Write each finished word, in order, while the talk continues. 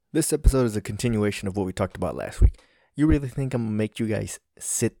This episode is a continuation of what we talked about last week. You really think I'm going to make you guys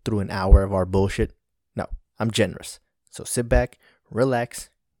sit through an hour of our bullshit? No, I'm generous. So sit back, relax,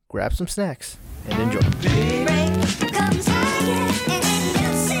 grab some snacks, and enjoy.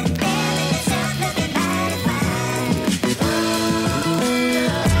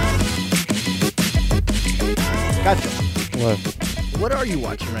 Gotcha. What? What are you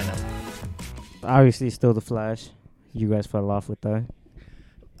watching right now? Obviously, still The Flash. You guys fell off with that.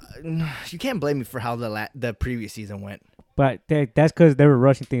 You can't blame me for how the previous season went. But that's because they were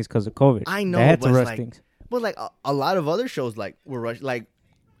rushing things because of COVID. I know, They had to but rush like- things. But like a lot of other shows were rushed. Like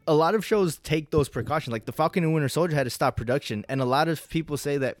a lot of shows take those precautions. Like the Falcon and Winter Soldier had to stop production, and a lot of people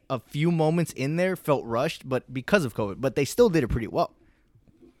say that a few moments in there felt rushed, but because of COVID. But they still did it pretty well.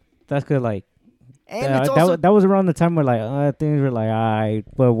 That's good. Like And it's also that was around the time where things were like alright,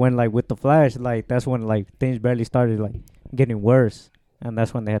 but when like with The Flash, like that's when like things barely started like getting worse, and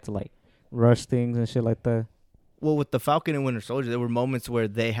that's when they had to like rush things and shit like that. well with the Falcon and Winter Soldier, there were moments where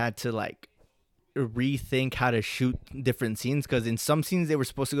they had to like rethink how to shoot different scenes because in some scenes they were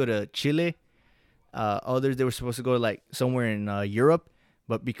supposed to go to Chile, others they were supposed to go like somewhere in Europe,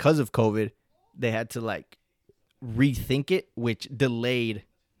 but because of COVID, they had to like rethink it, which delayed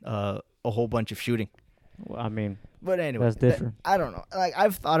a whole bunch of shooting. Well, I mean, But anyway, that's different. I don't know. Like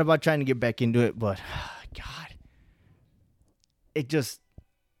I've thought about trying to get back into it, but God, it just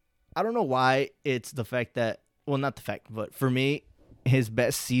I don't know why it's the fact that not the fact, but for me, his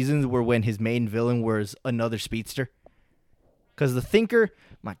best seasons were when his main villain was another speedster. Because the Thinker,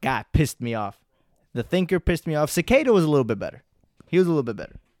 my God, pissed me off. The Thinker pissed me off. Cicada was a little bit better. He was a little bit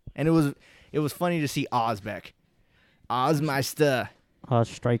better, and it was funny to see Oz back. Ozmeister.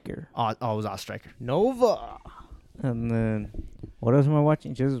 Striker. Oz, it was Oz Striker. Nova. And then what else am I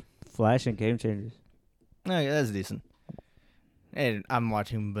watching? Just Flash and Game Changers. Okay, that's decent. And I'm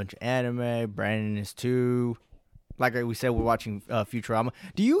watching a bunch of anime. Brandon is too. Like we said, we're watching Futurama.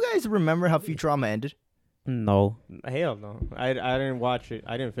 Do you guys remember how Futurama ended? No, Hell no. I didn't watch it.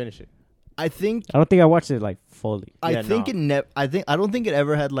 I didn't finish it. I think I don't think I watched it like fully. I Yeah, think no. it I don't think it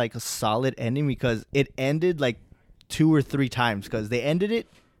ever had like a solid ending because it ended like 2 or 3 times because they ended it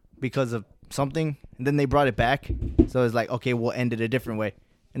because of something and then they brought it back. So it's like, okay, we'll end it a different way.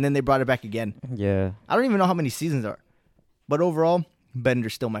 And then they brought it back again. Yeah. I don't even know how many seasons there are. But overall,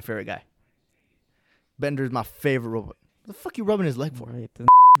 Bender's still my favorite guy. Bender's my favorite robot. What the fuck you rubbing his leg for? Right.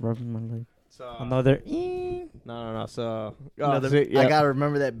 Rubbing my leg. So Another. no. So I gotta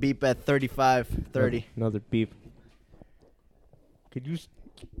remember that beep at 35:30. Another beep. Could you?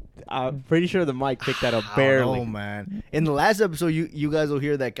 I'm pretty sure the mic picked that up barely. Oh man! In the last episode, you guys will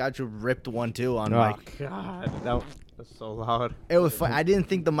hear that Gacho ripped 1-2 on Oh mic. God, that was so loud. It was fun. I didn't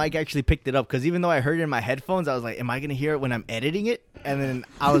think the mic actually picked it up because even though I heard it in my headphones, I was like, "Am I gonna hear it when I'm editing it?" And then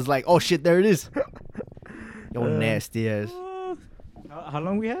I was like, "Oh shit, there it is." Yo, nasty ass. How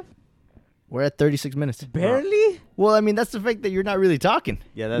long we have? We're at 36 minutes. Barely. Well, I mean, that's the fact that you're not really talking.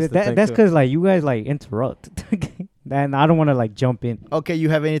 Yeah, that's the thing That's too. because like you guys like interrupt, and I don't want to like jump in. Okay, you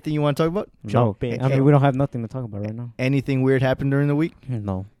have anything you want to talk about? Jump in. I mean, we don't have nothing to talk about right now. Anything weird happened during the week?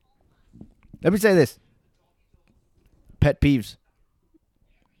 No. Let me say this. Pet peeves.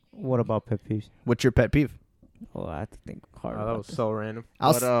 What about pet peeves? What's your pet peeve? Oh, I have to think hard. Oh, that about was this. so random.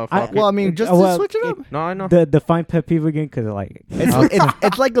 I'll But, s- fuck Well, it. I mean, just well, to switch it up. No, I know. Define pet peeve again, because like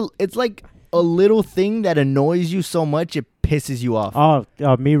It's like a little thing that annoys you so much it pisses you off.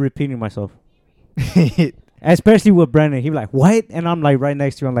 me repeating myself, especially with Brandon. He be like, "What?" And I'm like right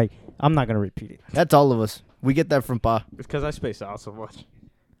next to you. I'm like, I'm not gonna repeat it. That's all of us. We get that from Pa. It's because I space out so much.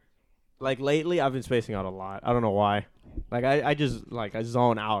 Like lately, I've been spacing out a lot. I don't know why. Like I just like I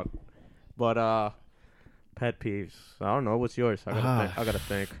zone out. But pet peeves. I don't know. What's yours? I gotta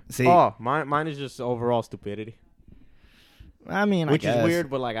think. See, Oh, mine is just overall stupidity, I mean, which I is guess. weird.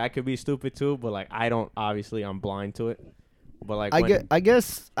 But like I could be stupid too. But like I don't. Obviously, I'm blind to it. But like I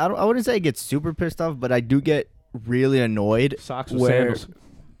guess I wouldn't say I get super pissed off, but I do get really annoyed. socks with where- sandals.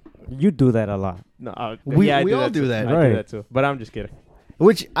 You do that a lot. No, We- I we all too. do that. I Right. do that too. But I'm just kidding.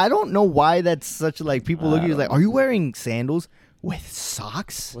 Which I don't know why that's such like people look at you I like, don't are you wearing sandals with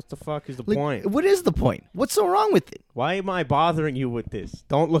socks? What the fuck is the Like, point? what is the point? What's so wrong with it? Why am I bothering you with this?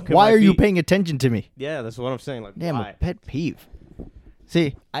 Don't look at Why my are you feet. paying attention to me? Yeah, that's what I'm saying. Like, Damn, a why? pet peeve.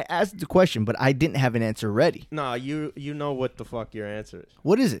 See, I asked the question, but I didn't have an answer ready. Nah, you know what the fuck your answer is.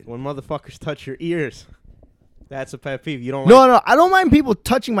 What is it? When motherfuckers touch your ears, that's a pet peeve. You don't No, like. no, I don't mind people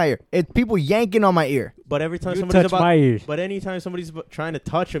touching my ear. It's people yanking on my ear. But every time You somebody's touch about, my ears. but anytime somebody's trying to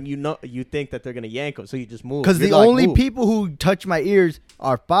touch them, you think that they're gonna yank them, so you just move. Because You're the like, only move. people who touch my ears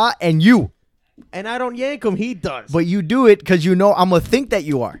are Pa and you. And I don't yank him. He does. But you do it because you know I'm gonna think that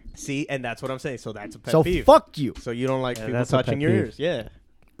you are. See, and that's what I'm saying. So that's a pet So peeve. fuck you. So you don't like Yeah, people that's a touching pet your peeve. ears? Yeah.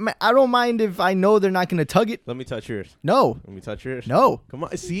 Man, I don't mind if I know they're not gonna tug it. Let me touch yours. No, Let me touch yours. no. Come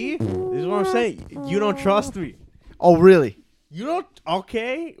on. See, this is what I'm saying. You don't trust me. Oh really? You don't.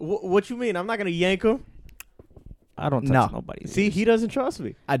 Okay. What you mean? I'm not gonna yank him. I don't touch No. nobody. See, he doesn't trust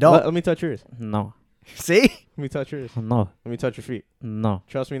me. I don't. Let me touch yours. No. See? Let me touch yours. No. Let me touch your feet. No.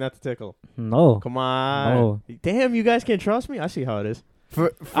 Trust me not to tickle. No. Come on. No. Damn, you guys can't trust me. I see how it is.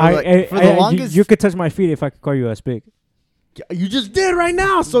 For the longest, You could touch my feet if I could call you a pig. You just did right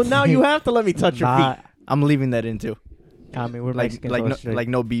now, so now you have to let me touch your Nah, feet. I'm leaving that in too. I mean, we're Like Mexicans. like so no, it's straight. like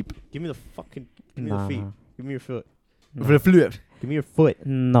no beep. Give me the fucking. Give me Nah. the feet. Give me your foot. No. For the fluid. Give me your foot.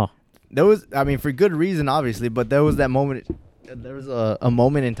 No. There was, I mean, for good reason, obviously, but there was that moment. There was a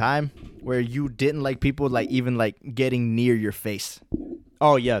moment in time where you didn't like people like even like getting near your face.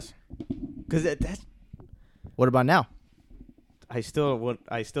 Oh yes, because that's. What about now? I still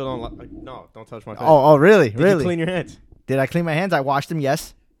don't like. No, don't touch my face. Oh, really? Did Really? you clean your hands? Did I clean my hands? I washed them.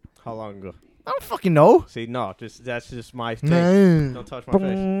 Yes. How long ago? I don't fucking know. See, no, that's just my thing. No. Don't touch my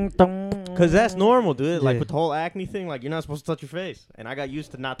face. Because that's normal, dude. Like with the whole acne thing, like you're not supposed to touch your face. And I got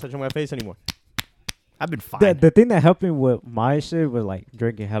used to not touching my face anymore. I've been fine. The thing that helped me with my shit was like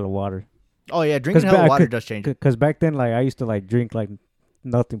drinking hella water. Oh yeah, drinking 'Cause hella back- water does change. Cause back then, like I used to like drink like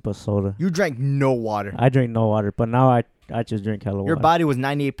nothing but soda. You drank no water. I drink no water, but now I just drink hella Your water. body was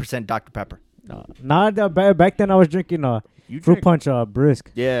 98% Dr Pepper. Back then I was drinking You fruit drink- punch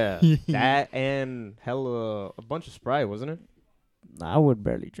brisk. Yeah, that and hella a bunch of Sprite, wasn't it? I would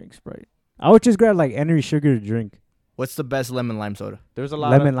barely drink Sprite. I would just grab like any sugar to drink. What's the best lemon lime soda? There's a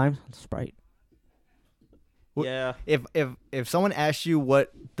lot Lemon lime Sprite. of yeah. If someone asks you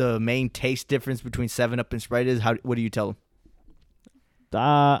what the main taste difference between 7-Up and Sprite is, what do you tell them?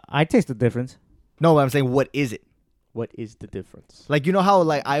 I taste the difference. No, I'm saying what is it? What is the difference? Like you know how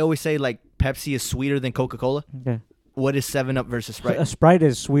like I always say like Pepsi is sweeter than Coca-Cola? Yeah. What is 7-Up versus Sprite? A Sprite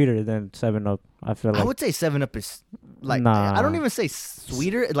is sweeter than 7-Up. I feel like. I would say 7-Up is like Nah. I don't even say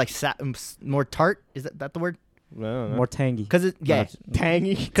sweeter, like more tart. Is that the word? more tangy. Because it yeah,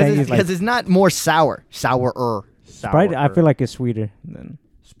 tangy. Tangy is like- it's not more sourer. Sprite, I feel like it's sweeter than.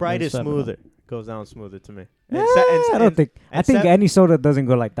 Sprite than is 7-Up. smoother. Goes down smoother to me. I don't think. I think any soda doesn't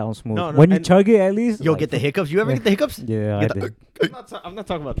go like down smooth. No, when you and- chug it, at least You'll like, get the hiccups. You ever Yeah. get the hiccups? Yeah, I Get the- did. I'm not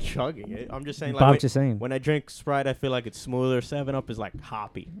talking about chugging it. I'm just saying But I'm like just saying. when I drink Sprite, I feel like it's smoother. 7-Up is like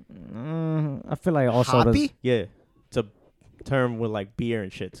hoppy. I feel like all sodas. Hoppy? Yeah, it's a term with like beer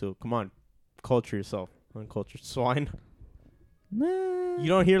and shit too. Come on, culture yourself. Uncultured swine. You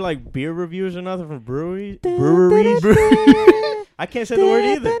don't hear like beer reviews or nothing from breweries. I can't say the word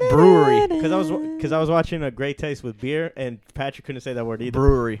either. Brewery. Because I was watching a Great Taste with beer, and Patrick couldn't say that word either.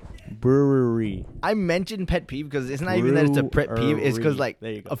 Brewery. Brewery. I mentioned pet peeve because it's not even that it's a pet peeve. It's because like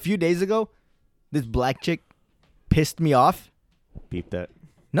There you go. a few days ago, this black chick pissed me off. Beep that.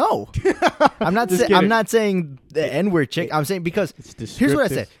 No, I'm not. Just I'm kidding. not saying the N-word chick. I'm saying because It's here's what I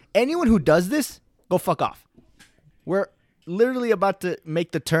said. descriptive. Anyone who does this, go fuck off. We're literally about to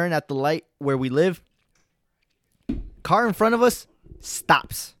make the turn at the light where we live. Car in front of us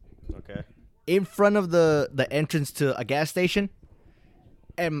stops Okay. in front of the entrance to a gas station,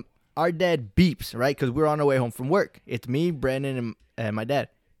 and our dad beeps, right? Because we're on our way home from work. It's me, Brandon, and my dad.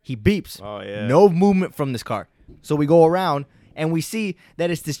 He beeps. Oh, yeah. No movement from this car. So we go around, and we see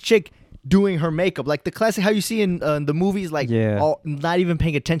that it's this chick doing her makeup. Like the classic, how you see in the movies, like Yeah. not even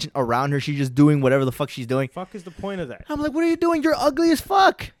paying attention around her. She's just doing whatever the fuck she's doing. Fuck is the point of that? I'm like, what are you doing? You're ugly as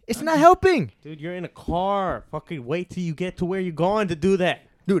fuck. It's not helping. Dude, you're in a car. Fucking wait till you get to where you're going to do that.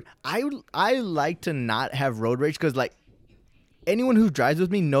 Dude, I like to not have road rage because like anyone who drives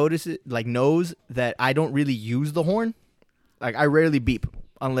with me knows that I don't really use the horn. Like I rarely beep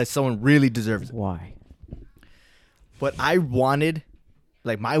unless someone really deserves it. Why? But I wanted,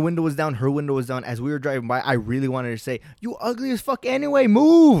 like my window was down, her window was down. As we were driving by, I really wanted to say, "You ugly as fuck anyway,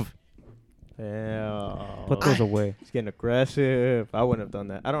 move." Yeah. Put those away. It's getting aggressive. I wouldn't have done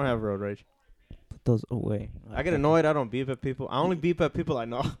that. I don't have road rage. Put those away. I get annoyed. I don't beep at people. I only beep at people I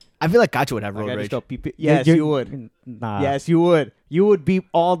know. I feel like Gacho would have Like, road I rage. just don't beep. Yes, you would. Nah. Yes, you would. You would beep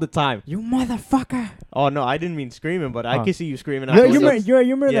all the time. You motherfucker. Oh no, I didn't mean screaming, but I Oh. can see you screaming. You, out the you, window. remember,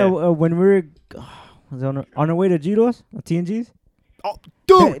 you remember Yeah. that when we were was it on our way to Giro's, TNG's? Oh,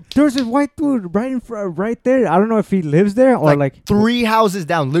 dude, There's this white dude right in front, right there. I don't know if he lives there or like 3 houses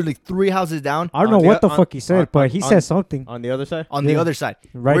down, literally 3 houses down. I don't On know the what the o- fuck he said, on- but he on- said something. On the other side. On the Yeah. other side.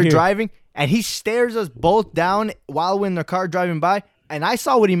 Right we're here. driving, and he stares us both down while we're in the car driving by, and I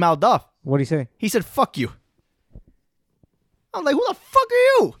saw what he mouthed off. What'd he say? He said, "Fuck you." I'm like, "Who the fuck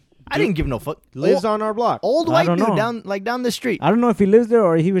are you?" I didn't give no fuck. Lives on our block. Old I white don't dude know. down the street. I don't know if he lives there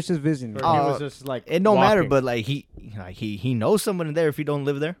or he was just visiting. Or there. he Uh, was just like It don't matter, walking. but like he knows someone there if he don't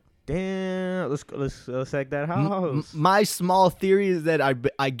live there. Damn, let's check that M- house. my small theory is that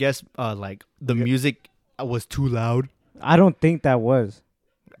I guess like the music was too loud. I don't think that was.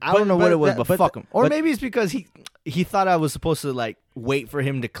 I don't know what but it was, that- but but fuck him. Or but- maybe it's because he thought I was supposed to like wait for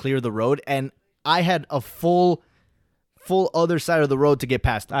him to clear the road, and I had a full other side of the road to get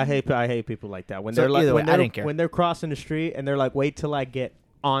past. I hate people like that when So they're like either way, when I they're, didn't care. when they're crossing the street and they're like, wait till I get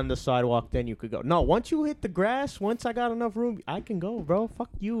on the sidewalk, then you could go. No, once you hit the grass, once I got enough room, I can go, bro. Fuck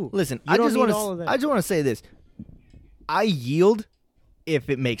you. Listen, You I don't just need want all of to that. I just want to say this. I yield if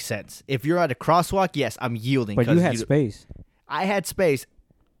it makes sense. If you're at a crosswalk, yes, I'm yielding. But 'cause you had space. I had space,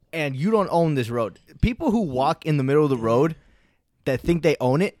 and you don't own this road. People who walk in the middle of the road that think they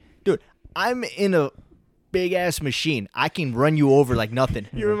own it, dude, I'm in a big ass machine. I can run you over like nothing.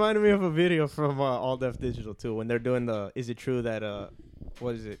 You reminded me of a video from All Def Digital too when they're doing the. Is it true that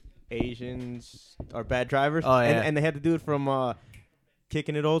what is it? Asians are bad drivers. Oh, yeah. And they had the dude from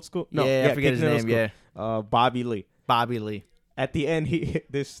Kicking It Old School. No, Yeah, I forget his Kicking It Old name, School. Bobby Lee. Bobby Lee. At the end, he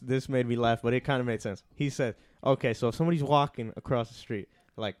this made me laugh, but it kind of made sense. He said, "Okay, so if somebody's walking across the street,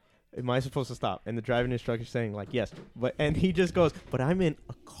 like, am I supposed to stop?" And the driving instructor's saying, like, "Yes," and he just goes, "But I'm in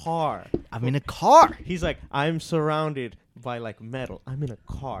a car." I'm in a car. He's like, "I'm surrounded by like metal. I'm in a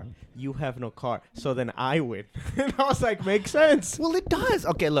car. You have no car, so then I win." And I was like, "Makes sense." Well, it does.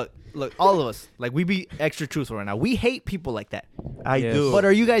 Okay, look, all of us, like, we be extra truthful right now. We hate people like that. I Yes. do, But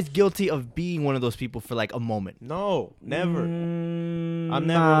are you guys guilty of being one of those people for like a moment? no, never. I'm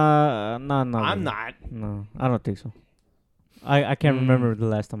never- No, I'm not. No, I don't think so. I can't remember the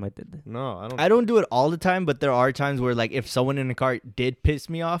last time I did that. No, I don't. I don't do it all the time, but there are times where like if someone in the car did piss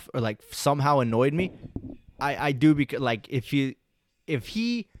me off or like somehow annoyed me, I do because like if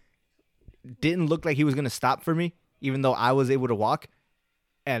he didn't look like he was gonna stop for me, even though I was able to walk,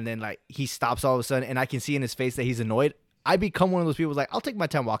 and then like he stops all of a sudden and I can see in his face that he's annoyed, I become one of those people who's like, I'll take my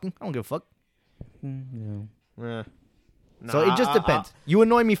time walking. I don't give a fuck. Yeah. So it just depends. You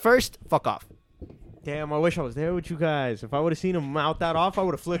annoy me first, fuck off. Damn, I wish I was there with you guys. If I would have seen him mouth that off, I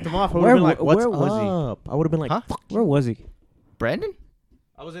would have flicked him off. I would Where have been like, w- "What's where was he? up?" I would have been like, Huh? "Fuck." Where was he? Brandon?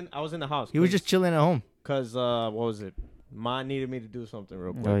 I was in the house. He was just chilling at home. cause what was it? Ma needed me to do something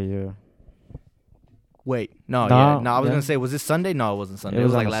real quick. Oh yeah. Wait, no, No, yeah, no. I was yeah. gonna say, was this Sunday? No, it wasn't Sunday. It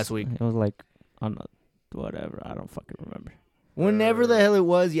was like on a last s- week. It was like on whatever. I don't fucking remember. Whenever the hell it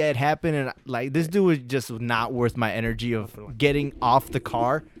was, yeah, it happened, and like this dude was just not worth my energy of getting off the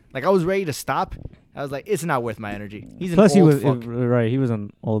car. Like I was ready to stop. I was like, it's not worth my energy. He's an Plus, he old was fuck. right. He was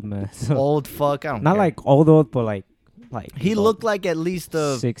an old man. So Old fuck. I don't not care. like old, but like He looked like at least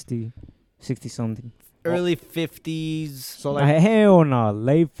the 60 something. early 50s. So like, Hell no,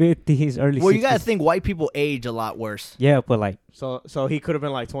 late 50s, early. Well, 60s. you gotta think white people age a lot worse. Yeah, but like so he could have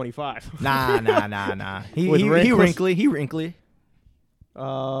been like 25. Nah. He With wrinkles? wrinkly. He wrinkly.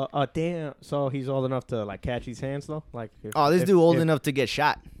 Damn. So he's old enough to like catch these hands though. Like, Oh, this dude old enough to get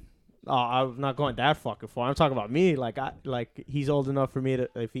shot. Oh, I'm not going that fucking far. I'm talking about me. Like he's old enough for me to,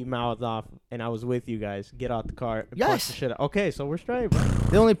 if he mouthed off and I was with you guys, get out the car. And punch Yes. the shit out. Okay, so we're straight, bro.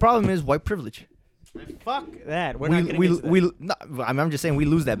 The only problem is white privilege. Fuck that. We're not getting into that. no, I'm just saying we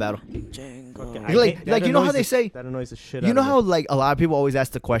lose that battle. Okay, I Like- hate- like, that you know how annoys they the- say- that annoys the shit. You out know of how me. like a lot of people always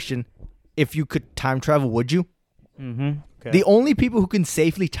ask the question, if you could time travel, would you? mm-hmm. Okay. The only people who can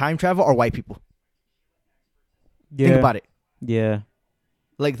safely time travel are white people. Yeah. Think about it. Yeah.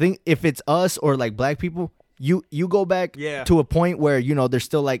 Like think if it's us or like black people, you go back Yeah. to a point where you know there's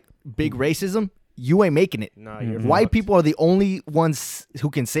still like big racism. You ain't making it. No, you're Mhm. White fucked. people are the only ones who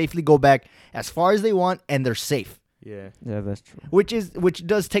can safely go back as far as they want, and they're safe. Yeah. Yeah, that's true. Which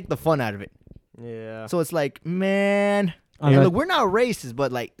does take the fun out of it. Yeah. So it's like, man, Unless- look, we're not racist,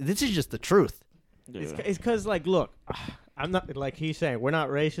 but like this is just the truth. It's because like, look, I'm not like he's saying we're not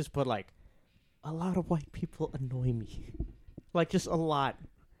racist, but like, a lot of white people annoy me. Like just a lot.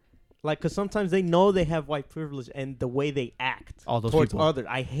 Like, cause sometimes they know they have white privilege and the way they act All those towards people. others.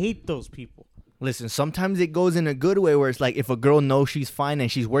 I hate those people. Listen, sometimes it goes in a good way where it's like if a girl knows she's fine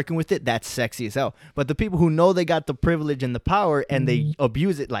and she's working with it, that's sexy as hell. But the people who know they got the privilege and the power and they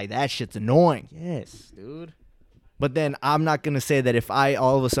abuse it, like that shit's annoying. Yes, dude. But then I'm not gonna say that if I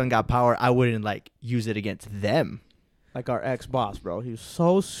all of a sudden got power, I wouldn't like use it against them. Like our ex-boss, bro. He was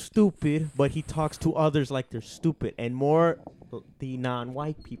so stupid, but he talks to others like they're stupid, and more the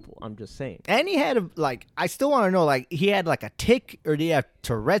non-white people. I'm just saying. And he had like I still want to know like he had like a tick or did he have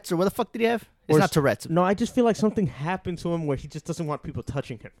Tourette's or what the fuck did he have? It's Or not s- Tourette's. No, I just feel like something happened to him where he just doesn't want people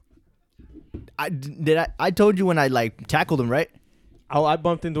touching him. I told you when I like tackled him, right? I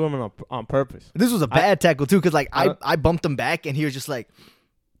bumped into him on purpose. This was a bad tackle too, because like I I bumped him back, and he was just like,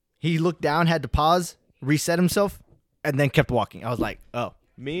 he looked down, had to pause, reset himself, and then kept walking. I was like, oh,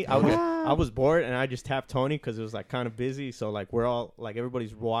 Me, I was bored and I just tapped Tony because it was like kind of busy. So like we're all like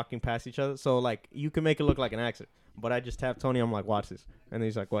everybody's walking past each other. So like you can make it look like an accident. But I just tapped Tony. I'm like, watch this. And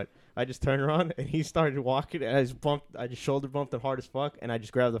he's like, what? I just turned around and he started walking and I just shoulder bumped him hard as fuck and I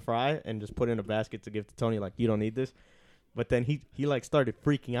just grabbed the fry and just put it in a basket to give to Tony. Like, you don't need this. But then he like started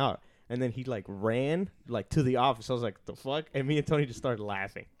freaking out and then he like ran like to the office. I was like, the fuck? And me and Tony just started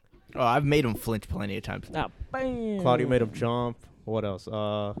laughing. oh, I've made him flinch plenty of times. Ah, bam. Claudio made him jump. What else?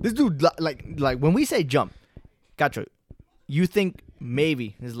 This dude, like when we say jump, gotcha. You think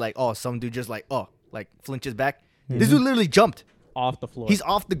maybe it's like, oh, some dude just like, oh, like flinches back. This dude literally jumped. Off the floor. He's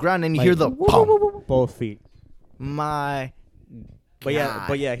off the ground and you Like, hear the pump. both feet. My, But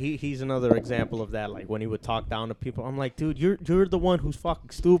God. yeah, he's another example of that. Like when he would talk down to people, I'm like, dude, you're the one who's fucking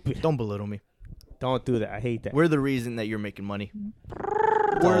stupid. Don't belittle me. Don't do that. I hate that. We're the reason that you're making money.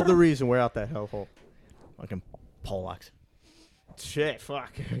 We're the reason we're out that hellhole. Fucking Polacks. Shit,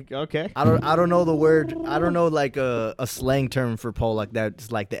 fuck. Okay. I don't know the word. I don't know like a slang term for Polak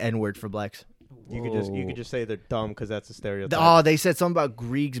that's like the N word for blacks. You could just say they're dumb because that's a stereotype. Oh, they said something about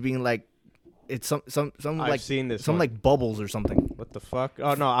Greeks being like, it's some I've like seen this. some one. like bubbles or something. What the fuck?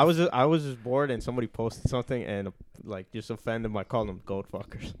 Oh no, I was just bored and somebody posted something and like just offended by calling them goat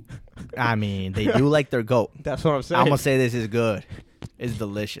fuckers. I mean, they do like their goat. That's what I'm saying. I'm gonna say this is good. It's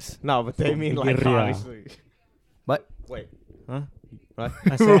delicious. No, but they mean like Birria. obviously. What? Wait. Huh? What?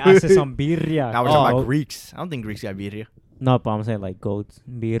 I said some birria. Now we're talking about Goat- Greeks. I don't think Greeks got birria. No, but I'm saying like goats,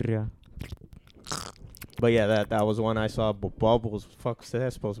 birria. But yeah, that was one I saw. But Bubbles, fuck, what's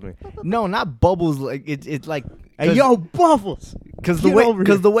that supposed to mean? No, not bubbles. Like it's like Hey, yo, Bubbles! because the get way over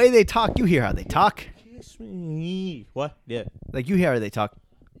here. the way they talk, you hear how they talk. Kiss me. What? Yeah. Like you hear how they talk.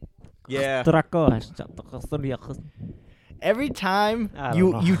 Yeah. Every time I don't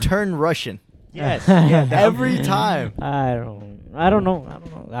you know. you turn Russian. Yes. Yeah. Every time. I don't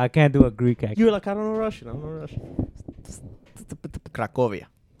know. I can't do a Greek accent. You're like, I don't know Russian. I don't know Russian. Cracovia.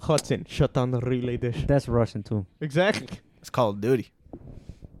 Hudson, shut down the relay dish. That's Russian too. Exactly. It's Call of Duty.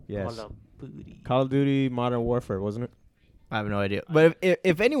 Yes. Call of Duty Modern Warfare, wasn't it? I have no idea. But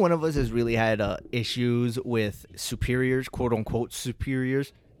if any one of us has really had issues with superiors, quote unquote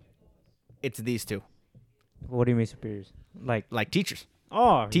superiors, it's these two. What do you mean superiors? Like teachers.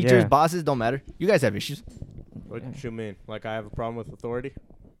 Oh, Teachers, yeah. bosses, don't matter. You guys have issues. What you mean? Like I have a problem with authority?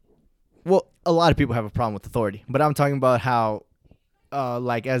 Well, a lot of people have a problem with authority. But I'm talking about how,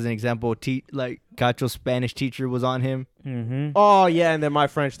 like as an example, like Cacho's Spanish teacher was on him. Mm-hmm. Oh yeah, and then my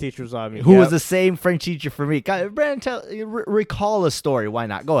French teacher was on me. Who Yep. was the same French teacher for me. Brandon, recall a story. Why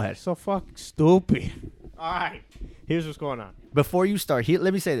not? Go ahead. so fucking stupid. All right, here's what's going on. Before you start,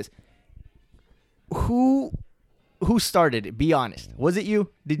 let me say this. Who started it? Be honest. Was it you?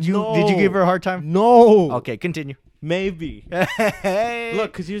 Did you No. give her a hard time? No. Okay, continue. Maybe. Hey.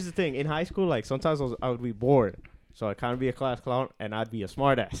 Look, because here's the thing. In high school, like sometimes I would be bored, so I'd kind of be a class clown, and I'd be a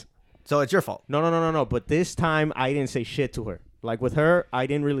smartass. So it's your fault. No. But this time, I didn't say shit to her. Like with her, I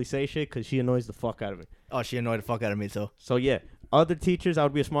didn't really say shit because she annoys the fuck out of me. Oh, she annoyed the fuck out of me. So So yeah, other teachers, I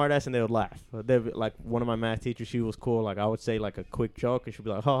would be a smartass, and they would laugh. They'd be, like one of my math teachers, she was cool. Like I would say like a quick joke, and she'd be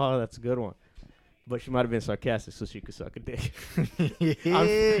like, "Oh, that's a good one." But she might have been sarcastic, so she could suck a dick.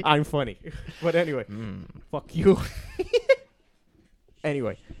 I'm funny. But anyway, fuck you.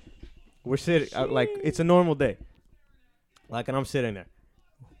 Anyway, we're sitting, like, it's a normal day. Like, and I'm sitting there.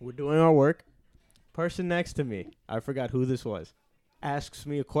 We're doing our work. Person next to me, I forgot who this was, asks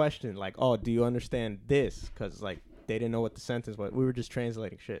me a question. Like, oh, do you understand this? Because, like, they didn't know what the sentence was. We were just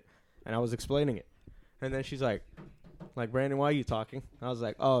translating shit. And I was explaining it. And then she's like, Brandon, why are you talking? I was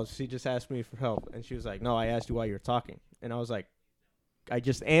like, oh, she just asked me for help. And she was like, no, I asked you why you're talking. And I was like, I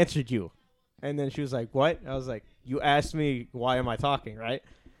just answered you. And then she was like, what? I was like, you asked me why am I talking, right?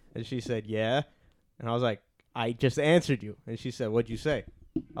 And she said, yeah. And I was like, I just answered you. And she said, what'd you say?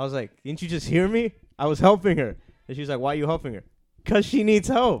 I was like, didn't you just hear me? I was helping her. And she's like, why are you helping her? Because she needs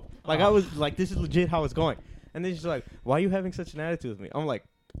help. Like, I was like, this is legit how it's going. And then she's like, why are you having such an attitude with me? I'm like,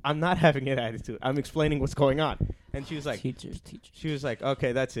 I'm not having an attitude. I'm explaining what's going on. And she was like, Teachers. she was like,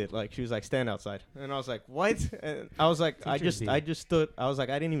 okay, that's it. Like, she was like, stand outside. And I was like, what? And I was like, I Teachers just stood. I was like,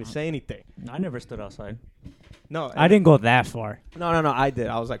 I didn't even say anything. I never stood outside. No, I didn't go that far. No, I did.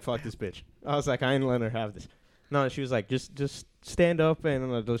 I was like, fuck this bitch. I was like, I ain't letting her have this. No, she was like, just stand up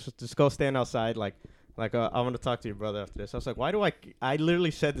and just go stand outside. Like, I want to talk to your brother after this. I was like, why do I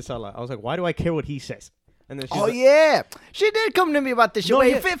literally said this out loud. I was like, why do I care what he says? And then she's Oh like, yeah, she did come to me about this shit. No,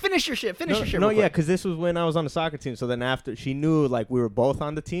 Wait, yeah. finish your shit. Finish your shit. No, real yeah, quick. because this was when I was on the soccer team. So then after she knew like we were both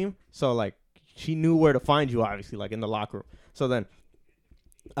on the team, so like she knew where to find you, obviously, like in the locker room. So then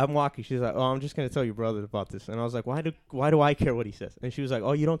I'm walking. She's like, "Oh, I'm just gonna tell your brother about this." And I was like, "Why do I care what he says?" And she was like,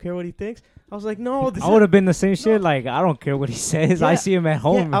 "Oh, you don't care what he thinks?" I was like, "No, this I would have been the same shit. Like, I don't care what he says. I Yeah. see him at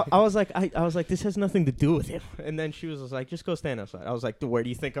home. Yeah, I was like, I was like, this has nothing to do with him. And then she was like, just go stand outside. I was like, where do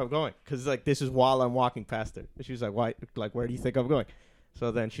you think I'm going? Because like this is while I'm walking past her. And she was like, why? Like, where do you think I'm going?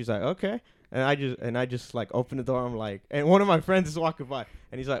 So then she's like, okay. And I just like open the door. I'm like, and one of my friends is walking by,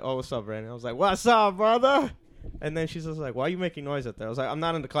 and he's like, oh, what's up, Brandon? I was like, what's up, brother? And then she's just like, why are you making noise out there? I was like, I'm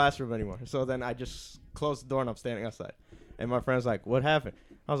not in the classroom anymore. So then I just closed the door and I'm standing outside. And my friend's like, what happened?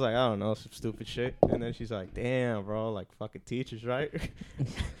 I was like, I don't know, some stupid shit. And then she's like, damn, bro, like fucking teachers, right?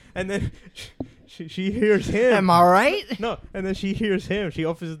 And then she hears him. Am I right? No, and then she hears him. She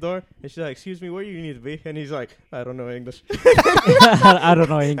opens the door and she's like, excuse me, where do you need to be? And he's like, I don't know English. I don't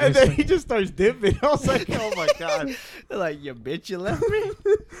know And then English. he just starts dipping. I was like, oh my God. They're like, you bitch, you left me.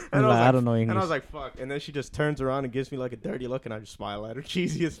 And Like, I, was I don't know And I English. was like, fuck. And then she just turns around and gives me like a dirty look and I just smile at her.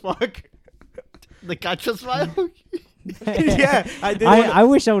 Cheesy as fuck. The cacho smile. Yeah, I did. I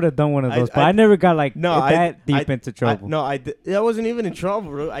wish I would have done one of those, but I never got like that deep into trouble. I wasn't even in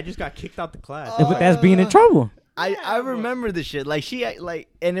trouble, bro. I just got kicked out the class. Yeah, but that's being in trouble. I remember the shit. Like she like,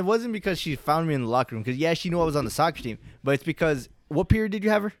 and it wasn't because she found me in the locker room. Because yeah, she knew I was on the soccer team. But it's because what period did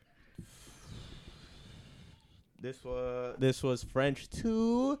you have her? This was French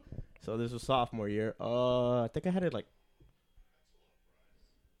 2, so this was sophomore year. I think I had it like.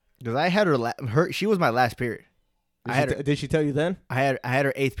 Because I had her. She was my last period. Did she tell you then? I had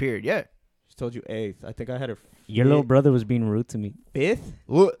her 8th period. Yeah. She told you 8th. I think I had her. Your little brother was being rude to me. 5th.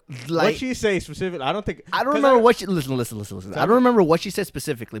 Like, What'd she say specifically? I don't think. I don't remember what she listen. I don't remember what she said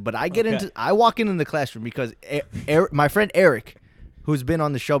specifically, but I get Okay. I walk in the classroom because my friend Eric, who's been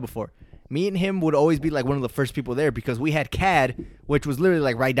on the show before, me and him would always be like one of the first people there because we had CAD, which was literally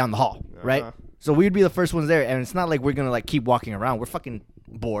like right down the hall, right? Uh-huh. So we'd be the first ones there, and it's not like we're gonna like keep walking around. We're fucking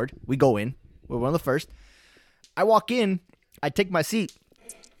bored. We go in. We're one of the first. I walk in. I take my seat,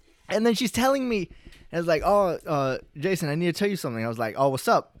 and then she's telling me, and it's like, "Oh, Jason, I need to tell you something." I was like, "Oh, what's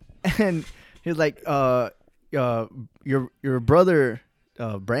up?" And he was like, your brother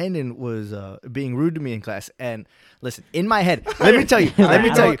Brandon was being rude to me in class." And listen, in my head, let me tell you,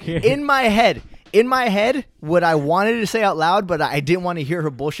 in my head, what I wanted to say out loud, but I didn't want to hear her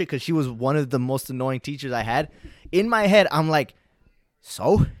bullshit because she was one of the most annoying teachers I had. In my head, I'm like,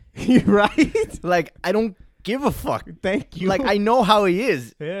 so, You're right. like, I don't give a fuck. Thank you. Like, I know how he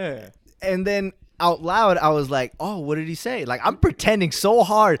is. Yeah. And then out loud, I was like, "Oh, what did he say?" Like, I'm pretending so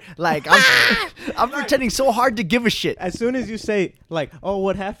hard. Like, I'm pretending so hard to give a shit. As soon as you say like, "Oh,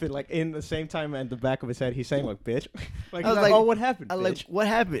 what happened?" Like in the same time, at the back of his head, he's saying like, "Bitch." Like, I was he's like, like, "Oh, what happened?" I was bitch? like, "What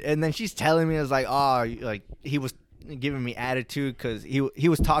happened?" And then she's telling me, I was like, "Oh, like he was giving me attitude because he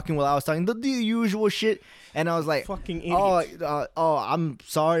was talking while I was talking, the usual shit." And I was like, Fucking idiot. I'm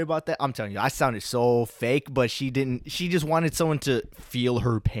sorry about that. I'm telling you, I sounded so fake, but she didn't. She just wanted someone to feel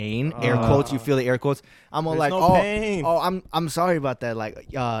her pain. Air quotes. You feel the air quotes. I'm all There's like, no pain. I'm sorry about that. Like,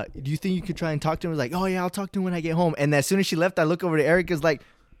 do you think you could try and talk to him? I was like, oh yeah, I'll talk to him when I get home. And as soon as she left, I look over to Eric. Is like,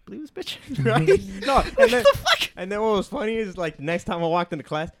 believe this bitch, Right? No. And What then, the fuck? And then what was funny is like next time I walked into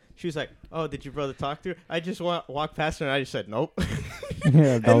class, she was like, "Oh, did your brother talk to her?" I just walked past her and I just said nope.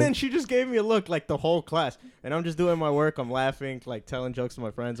 Yeah, And then she just gave me a look like the whole class. And I'm just doing my work. I'm laughing, like telling jokes to my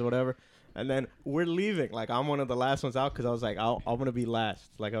friends or whatever. And then we're leaving. Like I'm one of the last ones out because I was like, I'm gonna be last.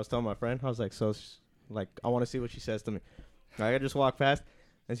 Like I was telling my friend, I was like, like I want to see what she says to me. Like I just walk past,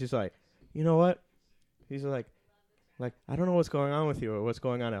 and she's like, you know what? He's like I don't know what's going on with you or what's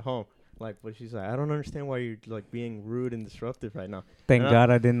going on at home. Like, but she's like, I don't understand why you're like being rude and disruptive right now. Thank And God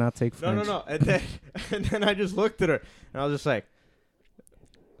I did not take No, French. no. And then I just looked at her and I was just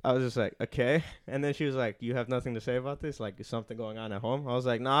like, okay. And then she was like, you have nothing to say about this? Like, is something going on at home? I was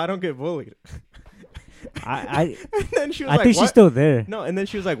like, no, I don't get bullied. I And then she was I like, think what? she's still there. No, and then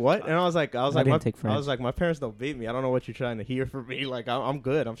she was like, what? And I was like, didn't take French. my parents don't beat me. I don't know what you're trying to hear from me. Like, I'm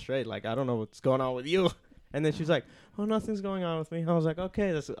good. I'm straight. Like, I don't know what's going on with you. And then she's like, oh, nothing's going on with me. I was like,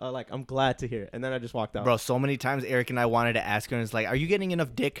 okay, that's like, I'm glad to hear it. And then I just walked out. Bro, so many times Eric and I wanted to ask her, and it's like, are you getting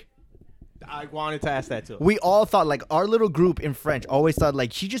enough dick? I wanted to ask that too. We all thought, like, our little group in French always thought,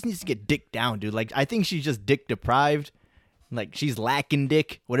 like, she just needs to get dick down, dude. Like, I think she's just dick deprived. Like, she's lacking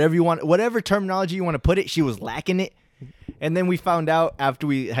dick. Whatever you want, whatever terminology you want to put it, she was lacking it. And then we found out after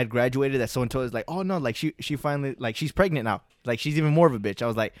we had graduated that someone told us, like, oh, no, like, she finally, like, she's pregnant now. Like, she's even more of a bitch. I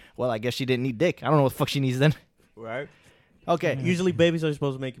was like, well, I guess she didn't need dick. I don't know what the fuck she needs then. Right. Okay. Usually babies are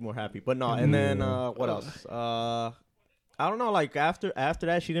supposed to make you more happy, but no. And then what else? I don't know. Like after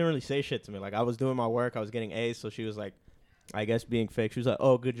that, she didn't really say shit to me. Like I was doing my work, I was getting A's, so she was like, I guess being fake. She was like,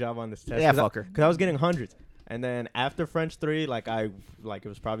 "Oh, good job on this test." Yeah, fuck her. Because I was getting hundreds. And then after French 3, like it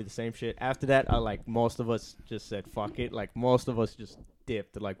was probably the same shit. After that, most of us just said fuck it. Like most of us just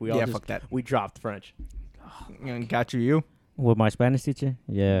dipped. Like we all Yeah, just fuck that. we dropped French. Got you. With my Spanish teacher.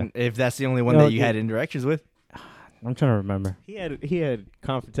 Yeah, If that's the only one No, that you yeah. had interactions with. I'm trying to remember. He had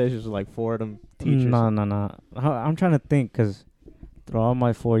confrontations with like 4 of them teachers. No. I'm trying to think because throughout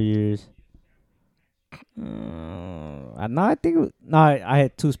my 4 years, I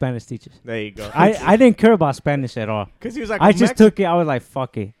had 2 Spanish teachers. There you go. I didn't care about Spanish at all. Because he was like, I just took it. I was like,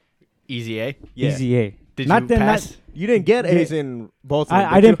 fuck it, Easy A. Yeah. easy A. Did Not you that- pass? You didn't get A's in both of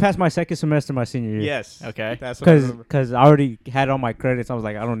them. I didn't pass my second semester my senior year. Yes. Okay. That's what I remember. Because I already had all my credits. I was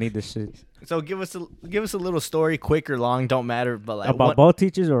like, I don't need this shit. So give us a little story, quick or long, don't matter. But like About both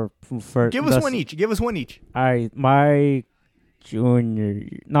teachers or for give us one each. Give us one each. All right, my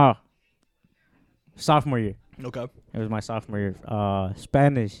sophomore year. Okay. It was my sophomore year.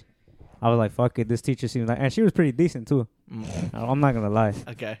 Spanish. I was like, fuck it. This teacher seems like, and she was pretty decent too. I'm not gonna lie.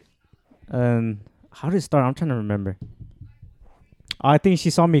 Okay. And how did it start? I'm trying to remember. I think she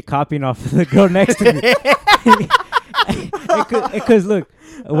saw me copying off the girl next to me. Because look,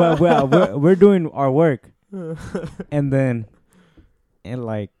 we're doing our work, and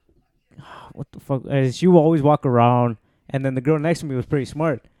like, what the fuck? She will always walk around, and then the girl next to me was pretty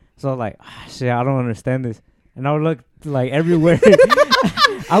smart. So I was like, shit, I don't understand this. And I would look like everywhere.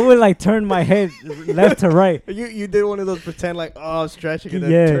 I would like turn my head left to right. You did one of those pretend like, oh, I'm stretching and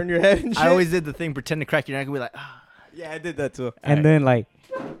then Yeah. turn your head and shit. I always did the thing, pretend to crack your neck and be like, ah. Yeah, I did that too. And then like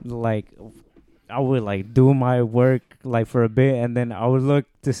I would like do my work like for a bit, and then I would look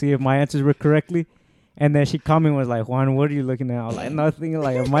to see if my answers were correctly. And then she comment was like, Juan, what are you looking at? I was like, nothing.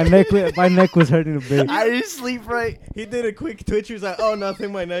 Like my neck was hurting a bit. I didn't sleep right. He did a quick twitch. He was like, oh,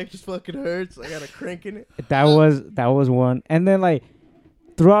 nothing. My neck just fucking hurts. I got a crank in it. That was one. And then like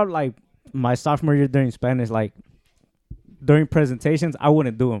throughout like my sophomore year during Spanish, like during presentations, I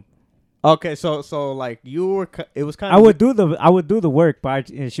wouldn't do them. Okay, so like you were, it was kind I of. would do the work, but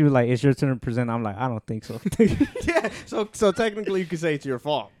and she was like, "It's your turn to present." I'm like, "I don't think so." Yeah. So technically, you could say it's your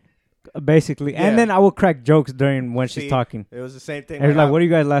fault. Basically, Yeah. and then I would crack jokes during when See, she's talking. It was the same thing. And she's like, "What are you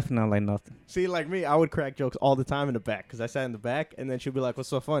guys laughing at?" I'm like, nothing. See, like me, I would crack jokes all the time in the back because I sat in the back, and then she'd be like, "What's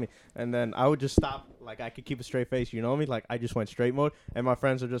so funny?" And then I would just stop. Like I could keep a straight face, you know me. Like I just went straight mode, and my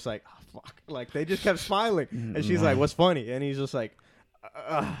friends were just like, oh, "Fuck!" Like they just kept smiling, and she's like, "What's funny?" And he's just like,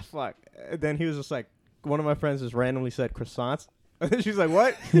 "Fuck!" And then he was just like, one of my friends just randomly said croissants, and then she's like,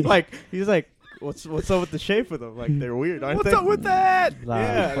 "What?" Like he's like, What's up with the shape of them? Like they're weird, aren't they? What's up with that?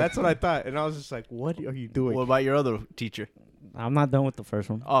 Yeah, that's what I thought, and I was just like, "What are you doing?" What about your other teacher? I'm not done with the first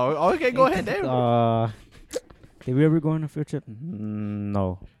one. Oh, okay. Go ahead, Dave. Did we ever go on a field trip?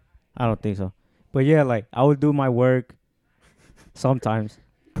 No, I don't think so. But yeah, like I would do my work sometimes.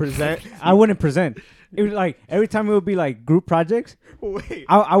 Present. I wouldn't present. It was like every time it would be like group projects. Wait.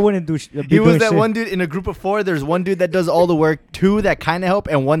 I wouldn't do. He was that one dude in a group of 4. There's one dude that does all the work, 2 that kind of help,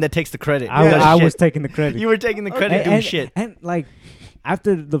 and 1 that takes the credit. I was taking the credit. You were taking the credit doing shit. And like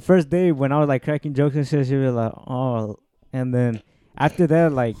after the first day when I was like cracking jokes and shit, she was like, oh. And then after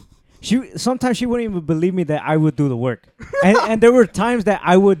that, like sometimes she wouldn't even believe me that I would do the work. and there were times that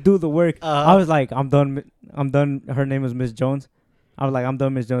I would do the work. I was like, I'm done. Her name was Miss Jones. I was like, I'm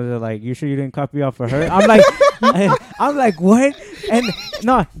done, Miss Jones. They're like, you sure you didn't copy off of her? I'm like, what? And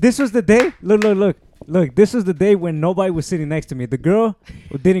no, this was the day. Look. This was the day when nobody was sitting next to me. The girl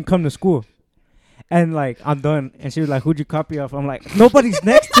didn't come to school. And like, I'm done. And she was like, who'd you copy off? I'm like, nobody's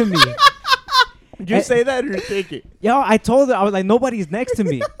next to me. Did you say that or think it? Yo, I told her, I was like, nobody's next to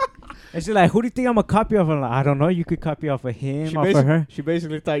me. And she's like, who do you think I'm going to copy off? I'm like, I don't know. You could copy off of him, off of her. She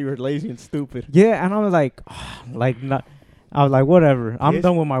basically thought you were lazy and stupid. Yeah, and I was like, not. I was like, whatever. I'm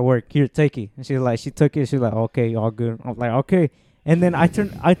done with my work. Here, take it. And she took it. She's like, okay, all good. I was like, okay. And then I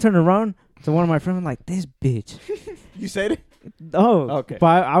turned around to one of my friends. I'm like, this bitch. You said it? Oh, okay.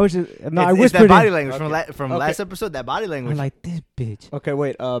 But I was just I It's whispered that body in. language from last episode. That body language. I'm like, this bitch. Okay,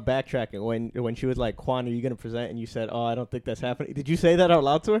 wait. Backtracking. When she was like, Juan, are you gonna present? And you said, oh, I don't think that's happening. Did you say that out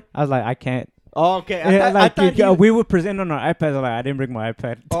loud to her? I was like, I can't. Oh, okay. I thought you, we would present on our iPads. I'm like, I didn't bring my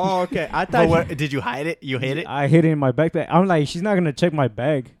iPad. Oh, okay. I But thought. what, did you hide it? You hid it? I hid it in my backpack. I'm like, she's not gonna check my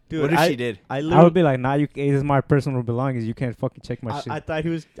bag. Dude, What if she did? I I would be like, nah, this is my personal belongings. You can't fucking check my shit. I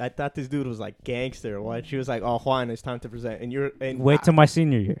thought this dude was like gangster. What? She was like, oh, Juan, it's time to present. And you're. And Wait till my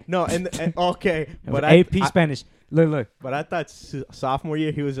senior year. No, and okay, But but AP Spanish. Look. But I thought sophomore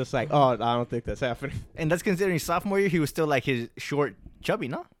year he was just like, oh, I don't think that's happening. And that's considering sophomore year he was still like his short, chubby,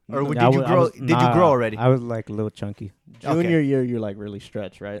 no? Or Yeah, did you grow? Did you grow already? I was like a little chunky. Junior year, you're like really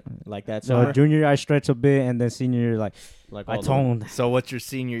stretched, right? Like that. So summer? junior year I stretched a bit, and then senior year like like I all the- toned. So what's your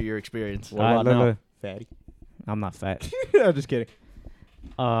senior year experience? What about look, now? look. Fatty. I'm not fat. I'm just kidding.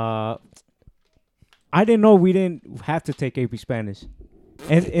 I didn't know we didn't have to take AP Spanish,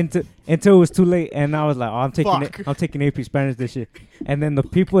 and until it was too late. And I was like, oh, I'm taking AP Spanish this year. And then the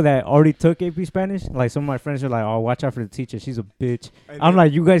people that already took AP Spanish, like some of my friends were like, oh, watch out for the teacher, she's a bitch. I'm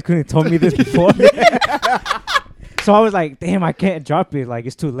like, you guys couldn't have told me this before. So I was like, damn, I can't drop it. Like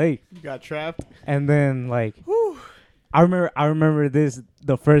it's too late. You got trapped. And then like, I remember this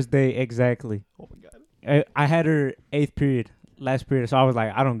the first day exactly. Oh my god. I had her 8th period, last period, so I was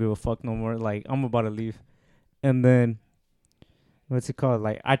like, I don't give a fuck no more. Like, I'm about to leave. And then, what's it called?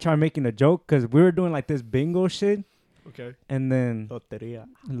 Like, I tried making a joke because we were doing like this bingo shit. Okay. And then, Loteria.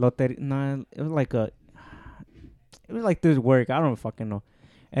 nah, it was like this work. I don't fucking know.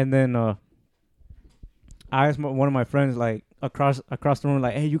 And then, I asked one of my friends, like, across the room,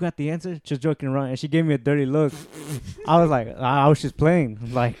 like, hey, you got the answer? Just joking around. And she gave me a dirty look. I was like, I was just playing.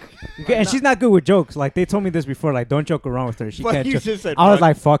 Like, and she's not good with jokes. Like, they told me this before. Like, don't joke around with her. She can't you joke. just said I was fuck.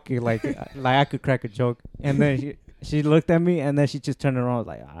 like, fuck it. Like I could crack a joke. And then she looked at me, and then she just turned around.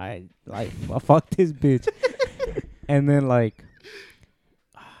 Like, well, fuck this bitch. And then, like,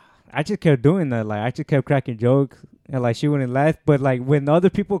 I just kept doing that. Like, I just kept cracking jokes. And, like, she wouldn't laugh. But, like, when other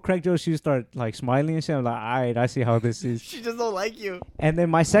people crack jokes, she would start, like, smiling and shit. I'm like, all right, I see how this is. She just don't like you. And then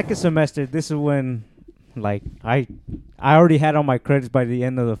my second semester, this is when, like, I already had all my credits by the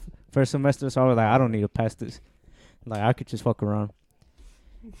end of the first semester. So I was like, I don't need to pass this. Like, I could just fuck around.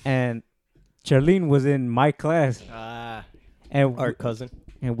 And Charlene was in my class. And Our cousin.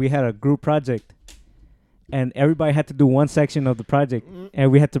 and we had a group project. And everybody had to do one section of the project.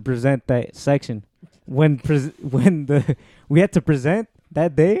 And we had to present that section. When we had to present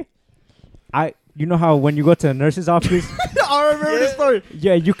that day, you know how when you go to a nurse's office, I remember the story.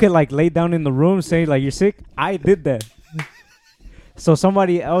 yeah, you can like lay down in the room saying like you're sick. I did that. So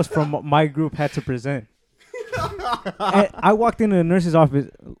somebody else from my group had to present. And I walked into the nurse's office.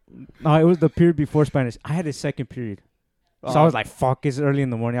 No, it was the period before Spanish. I had a second period. So I was like, fuck, it's early in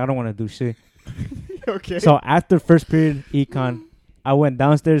the morning. I don't want to do shit. Okay. So after first period, econ, I went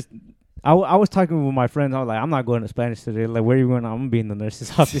downstairs. I was talking with my friends. I was like, I'm not going to Spanish today. Like, where are you going? I'm going to be in the nurse's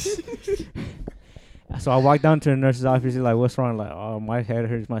office. So I walked down to the nurse's office. She's like, what's wrong? Like, oh, my head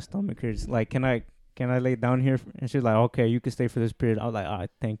hurts. My stomach hurts. Like, can I lay down here? And she's like, okay, you can stay for this period. I was like, all right,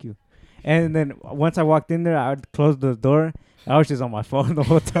 thank you. And then once I walked in there, I closed the door. I was just on my phone the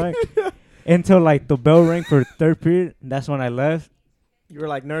whole time. Until, like, the bell rang for third period. That's when I left. You were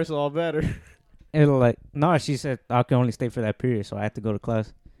like, nurse, all better. And, like, no, she said I can only stay for that period. So I had to go to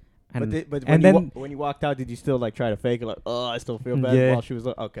class. And, But and when, then when you walked out, did you still like try to fake it? Like, oh, I still feel bad Yeah. while she was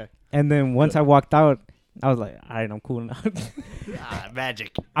like, okay. And then once I walked out, I was like, all right, I'm cool now.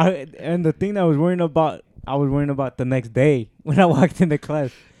 Magic. And the thing that I was worrying about the next day when I walked into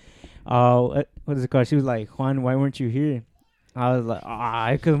class. What is it called? She was like, Juan, why weren't you here? I was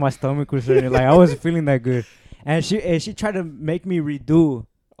like, because my stomach was hurting. Like, I wasn't feeling that good. And she tried to make me redo,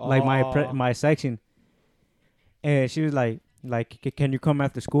 like, my section. And she was like, can you come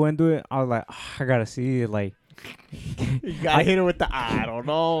after school and do it? I was like, I gotta see it. Like, You gotta hit her with the I don't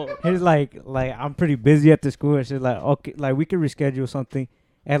know. he's like I'm pretty busy at the school. And she's like, okay, like we could reschedule something.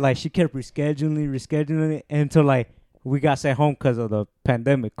 And like she kept rescheduling it until like we got sent home because of the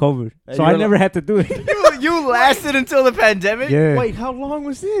pandemic, COVID. And So you I were never had to do it. You lasted until the pandemic? Yeah. Wait, how long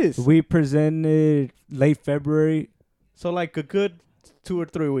was this? We presented late February. So like a good 2 or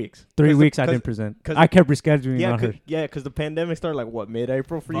 3 weeks. 3 weeks I didn't present. 'cause- I kept rescheduling on her. Because the pandemic started like what,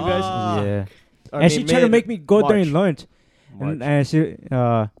 mid-April for you guys? Yeah. Or And she tried to make me go during lunch. March. And she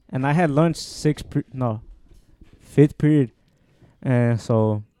and I had lunch 5th period. And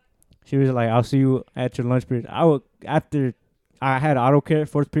so she was like, I'll see you at your lunch period. After I had auto care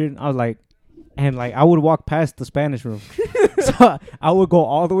 4th period, I was like, and like I would walk past the Spanish room. So I would go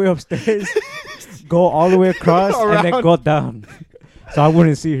all the way upstairs, go all the way across, and then Around. go down. So I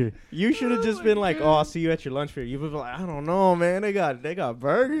wouldn't see her. You should have just been like, "Oh, I'll see you at your lunch period." You'd be like, "I don't know, man. They got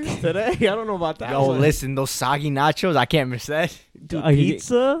burgers today. I don't know about that." Yo, one." listen, those soggy nachos, I can't miss that. Dude, you-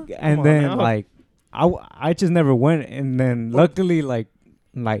 pizza. And Come on then now. like I just never went. And then luckily like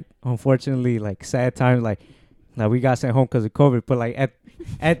unfortunately like sad times like we got sent home because of COVID. But like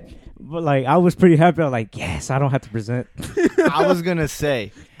but like I was pretty happy. I was like, yes, I don't have to present. I was gonna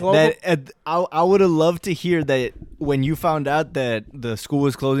say that I would have loved to hear that when you found out that the school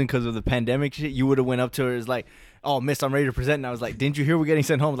was closing because of the pandemic shit, you would have went up to her. It's like, "Oh, miss, I'm ready to present." And I was like, "Didn't you hear we're getting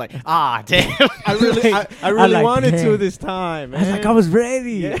sent home?" I was like, "Ah, damn." I really, I really like, wanted to damn. this time, I was man. like, I was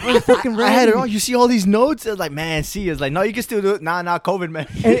ready. Yeah. I was fucking ready. I had it all. You see all these notes? I was like, "Man, see." I was like, "No, you can still do it." Nah, COVID, man.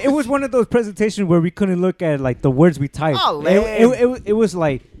 And it was one of those presentations where we couldn't look at like the words we typed. Oh, It was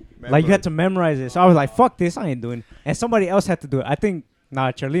like you had to memorize it. So I was like, "Fuck this, I ain't doing." It. And somebody else had to do it. I think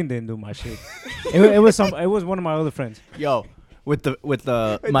Charlene didn't do my shit. It was one of my other friends. Yo, with the Wait,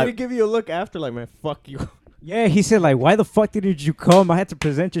 my did he give you a look after, like, man, fuck you? Yeah, he said like, "Why the fuck didn't you come? I had to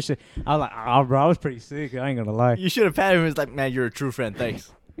present your shit." I was like, "Oh, bro, I was pretty sick. I ain't gonna lie." you should have had him. He was like, "Man, you're a true friend.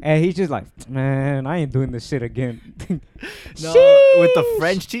 Thanks." And he's just like, "Man, I ain't doing this shit again." No, with the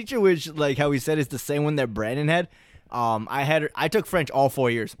French teacher, which like how he said is the same one that Brandon had. I took French all 4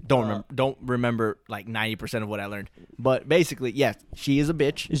 years. Don't remember like 90% of what I learned. But basically, yes, she is a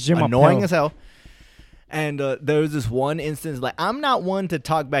bitch, Je annoying m'appelle. as hell. And there was this one instance, like I'm not one to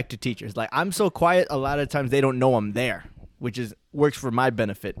talk back to teachers. Like I'm so quiet, a lot of times they don't know I'm there, which works for my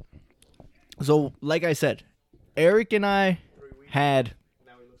benefit. So, like I said, Eric and I had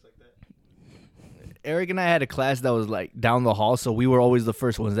a class that was like down the hall, so we were always the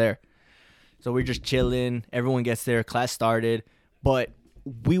first ones there. So we're just chilling. Everyone gets there. Class started, but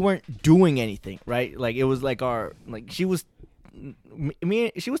we weren't doing anything, right? Like it was like she was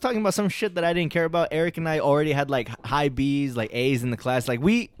talking about some shit that I didn't care about. Eric and I already had like high B's, like A's in the class. Like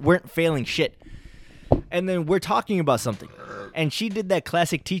we weren't failing shit. And then we're talking about something, and she did that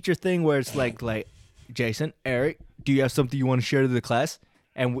classic teacher thing where it's like Jason, Eric, do you have something you want to share to the class?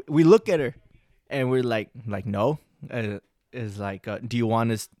 And we look at her, and we're like no. Is like, do you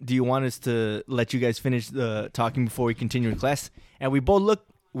want us to let you guys finish the talking before we continue in class? And we both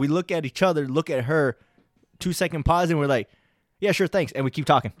look at each other, look at her, 2-second pause, and we're like, yeah, sure, thanks, and we keep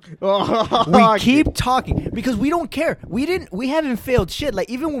talking. We keep talking because we don't care. We haven't failed shit. Like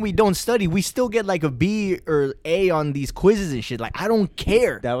even when we don't study, we still get like a B or A on these quizzes and shit. Like I don't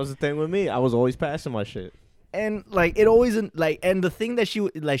care. That was the thing with me. I was always passing my shit. And like it always like, and the thing that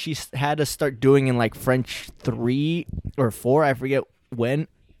she had us start doing in like French 3 or 4, I forget when,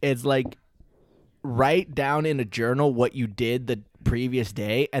 it's like write down in a journal what you did the previous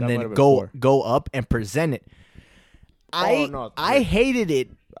day and That might then have been go 4. go up and present it. I hated it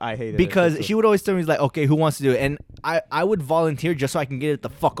I hated because it. she would always tell me like, okay, who wants to do it? And I would volunteer just so I can get it the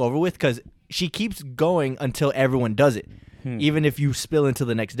fuck over with because she keeps going until everyone does it, even if you spill into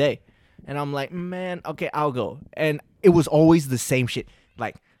the next day. And I'm like, man, okay, I'll go. And it was always the same shit.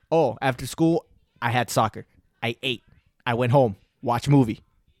 Like, oh, after school, I had soccer. I ate. I went home, watched movie,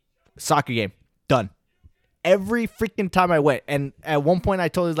 soccer game, done. Every freaking time I went. And at one point I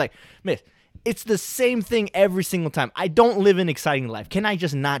told her, like, miss, it's the same thing every single time. I don't live an exciting life. Can I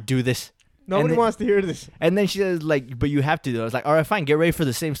just not do this? Nobody wants to hear this. And then she says, like, but you have to do it. I was like, all right, fine, get ready for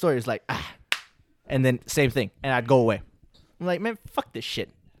the same story. It's like, and then same thing. And I'd go away. I'm like, man, fuck this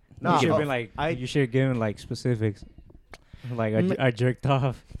shit. You should have been I- like, you should have given like specifics. Like Mm. I jerked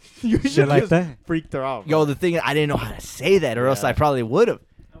off. You Shit should like just that. freaked her out. Yo, the thing is, I didn't know how to say that, or else Yeah. I probably would have.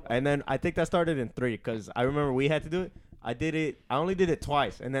 And then I think that started in 3 because I remember we had to do it. I only did it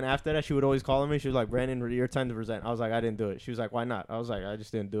twice. And then after that, she would always call me. She was like, Brandon, your time to present. I was like, I didn't do it. She was like, why not? I was like, I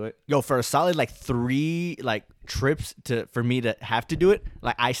just didn't do it. Yo, for a solid like 3 like trips for me to have to do it,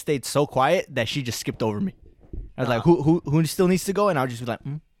 like I stayed so quiet that she just skipped over me. I was like, who still needs to go? And I'll just be like,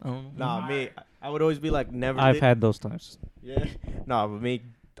 I don't know. Nah, me, I would always be like, never. I've did. had those times. Yeah. No, but me,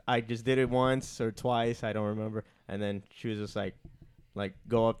 I just did it once or twice. I don't remember. And then she was just like,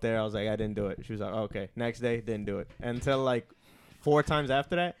 go up there. I was like, I didn't do it. She was like, okay. Next day, didn't do it. Until like 4 times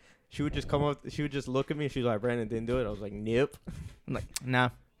after that, she would just come up. She would just look at me. She was like, Brandon didn't do it. I was like, nope. I'm like, nah,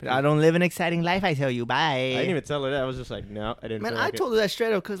 I don't live an exciting life. I tell you, bye. I didn't even tell her that. I was just like, no, I didn't. Man, feel I like told her that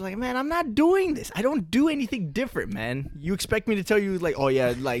straight up because, like, man, I'm not doing this. I don't do anything different, man. You expect me to tell you, like, oh,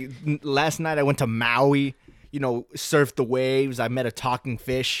 yeah, like, last night I went to Maui, surfed the waves. I met a talking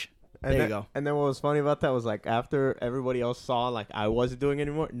fish. And There then, you go. And then what was funny about that was like after everybody else saw like I wasn't doing it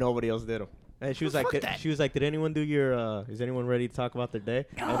anymore, nobody else did them. And she was Well, like, fuck that. she was like, did anyone do your? Is anyone ready to talk about their day?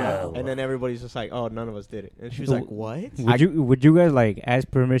 No. And then everybody's just like, oh, none of us did it. And she was like, what? Would you guys like ask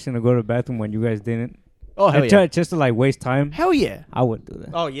permission to go to the bathroom when you guys didn't? Oh, hell Like, yeah. just to like waste time? Hell yeah. I would do that.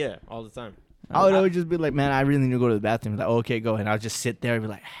 Oh yeah, all the time. I would always just be like, man, I really need to go to the bathroom. Like, okay, go. And I'll just sit there and be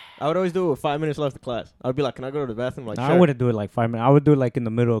like, I would always do it with 5 minutes left of class. I would be like, can I go to the bathroom? Like, No, sure. I wouldn't do it like 5 minutes. I would do it like in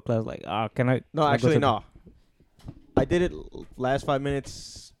the middle of class. Like, can I? No, can I go actually, to no. I did it last 5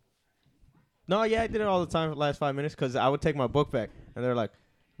 minutes. No, yeah, I did it all the time last 5 minutes because I would take my book back. And they're like,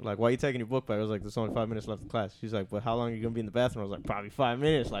 why are you taking your book back? I was like, there's only 5 minutes left of class. She's like, but how long are you going to be in the bathroom? I was like, probably 5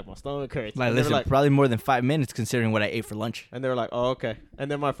 minutes. Like, my stomach hurts. like And they were listen, probably more than 5 minutes considering what I ate for lunch. and they were like, oh, okay. And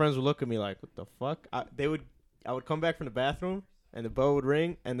then my friends would look at me like, what the fuck? I would come back from the bathroom, and the bell would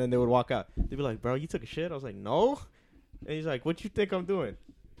ring, and then they would walk out. They'd be like, "Bro, you took a shit?" I was like, "No." And he's like, "What you think I'm doing?"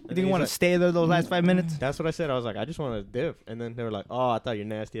 You think you want to stay there those last 5 minutes? That's what I said. I was like, "I just want to dip." And then they were like, "Oh, I thought your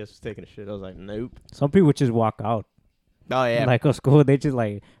nasty ass was taking a shit." I was like, "Nope." Some people just walk out. Oh yeah. Like at school, they just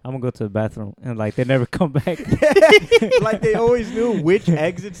like, I'm gonna go to the bathroom, and like they never come back. Like they always knew which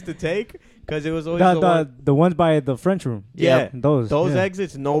exits to take because it was always the ones by the French room. Yeah, those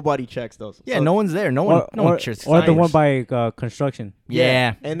exits. Nobody checks those. Yeah, So- no one's there. No one checks. or the signs. one by construction.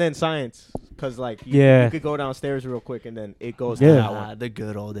 Yeah. and then science because like you Yeah. could go downstairs real quick and then it goes to Yeah. that one. The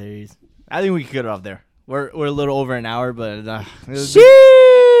good old days. I think we could get it off there. We're a little over an hour, but it was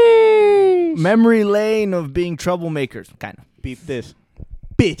memory lane of being troublemakers, kind of. Beep this,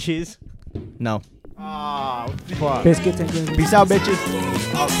 bitches. No. Oh fuck. Biscuits and gravy. Peace out, bitches.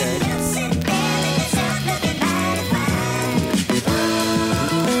 Okay.